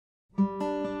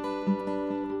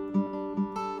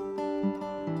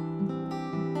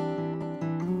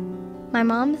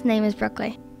My mom's name is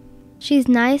Brooklyn. She's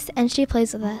nice and she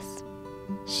plays with us.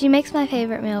 She makes my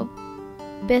favorite meal: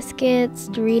 biscuits,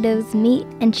 Doritos, meat,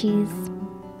 and cheese.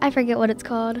 I forget what it's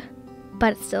called,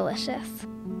 but it's delicious.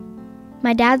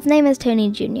 My dad's name is Tony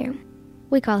Jr.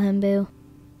 We call him Boo.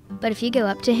 But if you go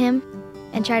up to him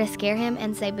and try to scare him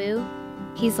and say boo,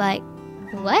 he's like,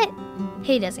 "What?"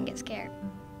 He doesn't get scared.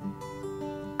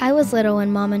 I was little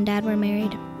when Mom and Dad were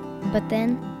married, but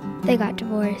then they got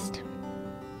divorced.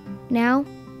 Now,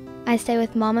 I stay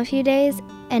with Mom a few days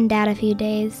and Dad a few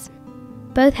days.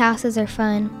 Both houses are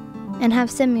fun and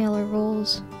have similar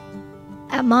rules.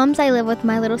 At Mom's, I live with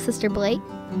my little sister Blake,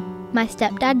 my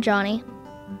stepdad Johnny,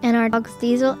 and our dogs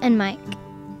Diesel and Mike.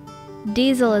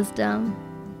 Diesel is dumb,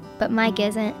 but Mike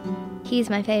isn't. He's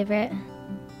my favorite.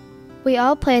 We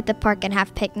all play at the park and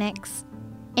have picnics,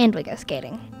 and we go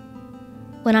skating.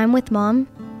 When I'm with Mom,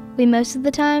 we most of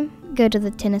the time go to the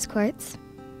tennis courts,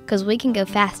 because we can go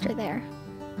faster there.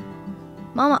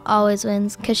 Mama always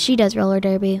wins because she does roller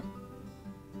derby.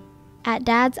 At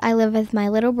Dad's, I live with my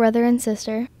little brother and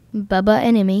sister, Bubba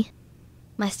and Emmy,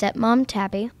 my stepmom,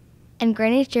 Tabby, and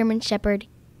Granny's German Shepherd,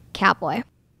 Cowboy.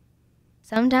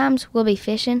 Sometimes we'll be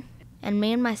fishing, and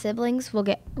me and my siblings will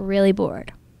get really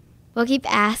bored. We'll keep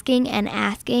asking and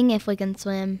asking if we can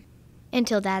swim,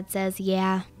 until Dad says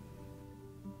yeah.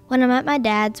 When I'm at my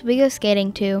dad's, we go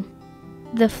skating too.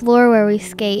 The floor where we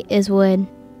skate is wood.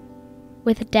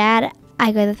 With Dad,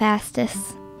 I go the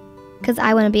fastest, because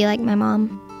I want to be like my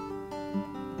mom.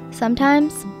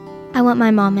 Sometimes, I want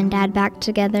my mom and Dad back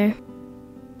together.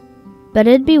 But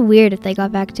it'd be weird if they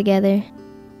got back together.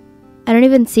 I don't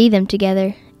even see them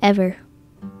together, ever.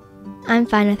 I'm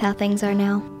fine with how things are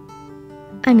now.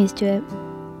 I'm used to it.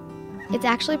 It's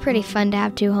actually pretty fun to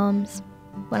have two homes.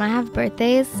 When I have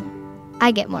birthdays,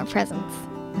 I get more presents.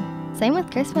 Same with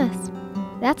Christmas.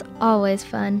 That's always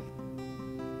fun.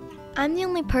 I'm the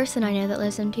only person I know that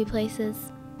lives in two places.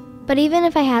 But even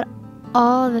if I had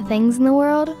all the things in the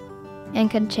world and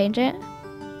could change it,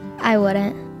 I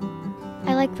wouldn't.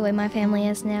 I like the way my family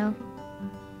is now.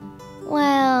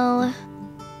 Well,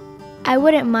 I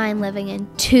wouldn't mind living in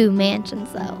two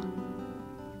mansions though.